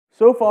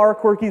So far,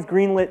 Quirky's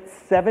greenlit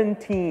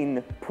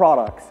 17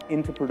 products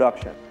into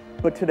production.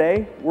 But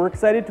today, we're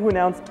excited to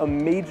announce a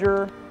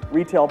major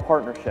retail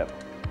partnership.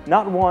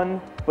 Not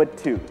one, but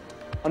two.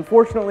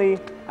 Unfortunately,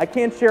 I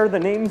can't share the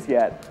names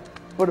yet,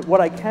 but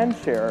what I can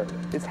share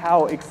is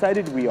how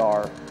excited we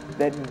are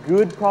that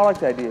good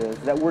product ideas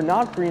that were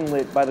not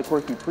greenlit by the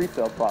Quirky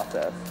pre-sale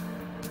process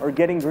are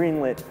getting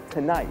greenlit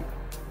tonight,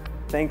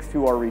 thanks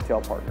to our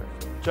retail partners.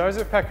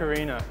 Joseph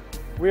Pecorino,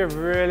 we are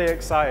really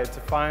excited to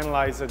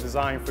finalize the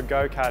design for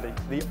GoCaddy,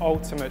 the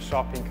ultimate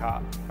shopping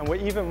cart. And we're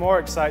even more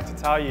excited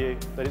to tell you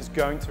that it's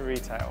going to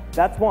retail.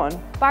 That's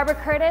one. Barbara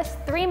Curtis,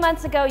 3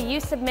 months ago you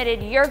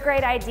submitted your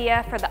great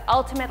idea for the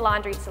ultimate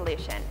laundry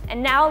solution.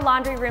 And now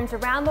laundry rooms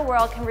around the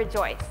world can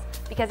rejoice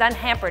because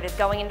Unhampered is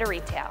going into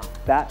retail.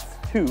 That's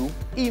two.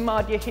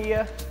 Emad, you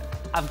here?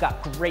 I've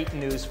got great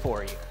news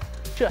for you.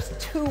 Just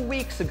 2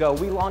 weeks ago,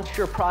 we launched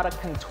your product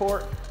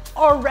Contort.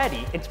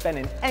 Already, it's been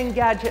in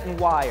Engadget and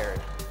Wired.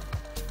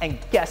 And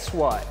guess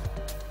what?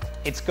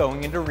 It's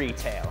going into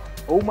retail.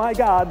 Oh my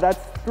God, that's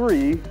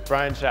three.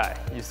 Brian Shai,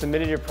 you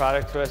submitted your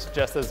product to us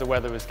just as the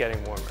weather was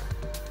getting warmer.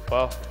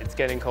 Well, it's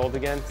getting cold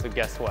again, so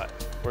guess what?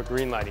 We're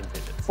greenlighting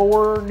digits.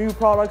 4 new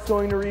products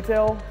going to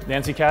retail.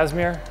 Nancy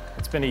Casimir,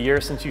 it's been a year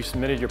since you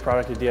submitted your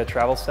product idea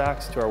travel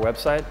stacks to our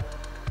website.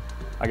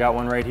 I got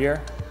one right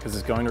here because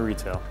it's going to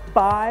retail.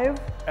 5.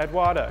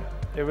 Eduardo,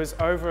 it was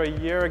over a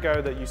year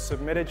ago that you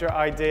submitted your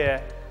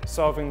idea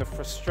solving the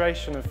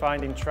frustration of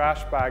finding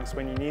trash bags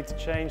when you need to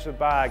change the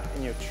bag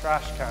in your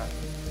trash can.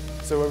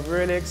 So we're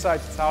really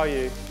excited to tell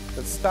you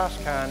that Stash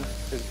Can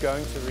is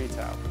going to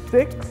retail.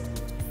 6.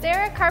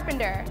 Sarah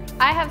Carpenter,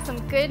 I have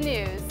some good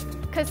news.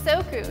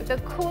 Kosoku, the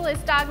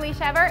coolest dog leash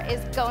ever,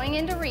 is going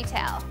into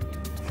retail.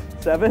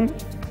 7.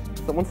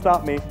 Someone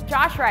stop me.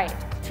 Josh Wright,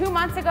 2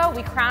 months ago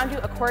we crowned you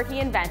a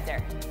Quirky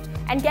inventor.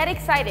 And get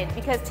excited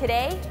because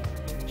today,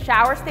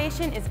 Shower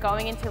Station is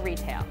going into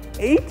retail.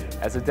 8.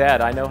 As a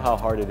dad, I know how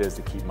hard it is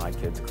to keep my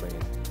kids clean.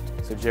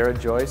 So Jared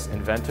Joyce,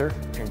 inventor,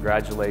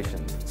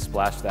 congratulations.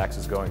 Splash Stacks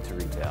is going to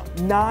retail.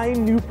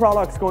 9 new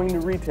products going to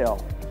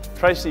retail.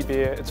 Tracy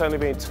Beer, it's only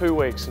been 2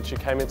 weeks since you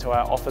came into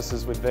our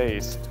offices with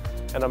these.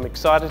 And I'm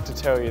excited to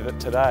tell you that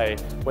today,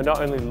 we're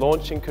not only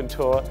launching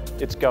Contour,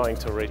 it's going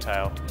to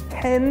retail.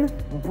 10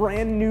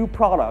 brand new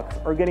products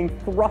are getting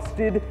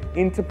thrusted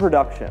into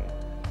production.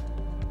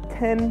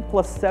 10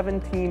 plus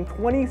 17,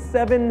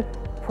 27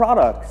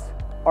 products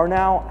are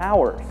now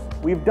ours.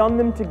 We've done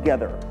them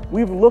together.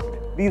 We've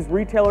looked these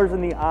retailers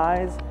in the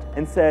eyes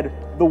and said,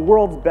 the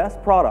world's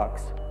best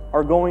products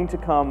are going to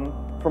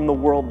come from the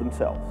world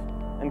themselves.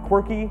 And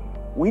Quirky,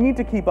 we need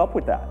to keep up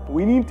with that.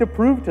 We need to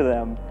prove to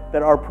them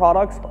that our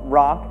products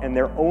rock and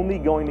they're only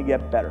going to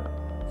get better.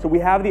 So we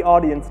have the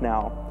audience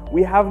now,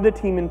 we have the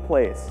team in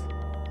place,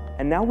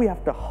 and now we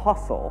have to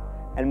hustle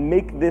and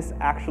make this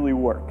actually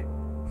work.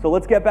 So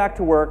let's get back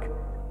to work,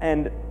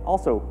 and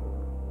also,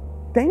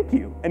 thank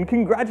you and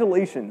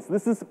congratulations.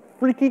 This is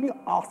freaking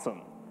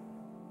awesome.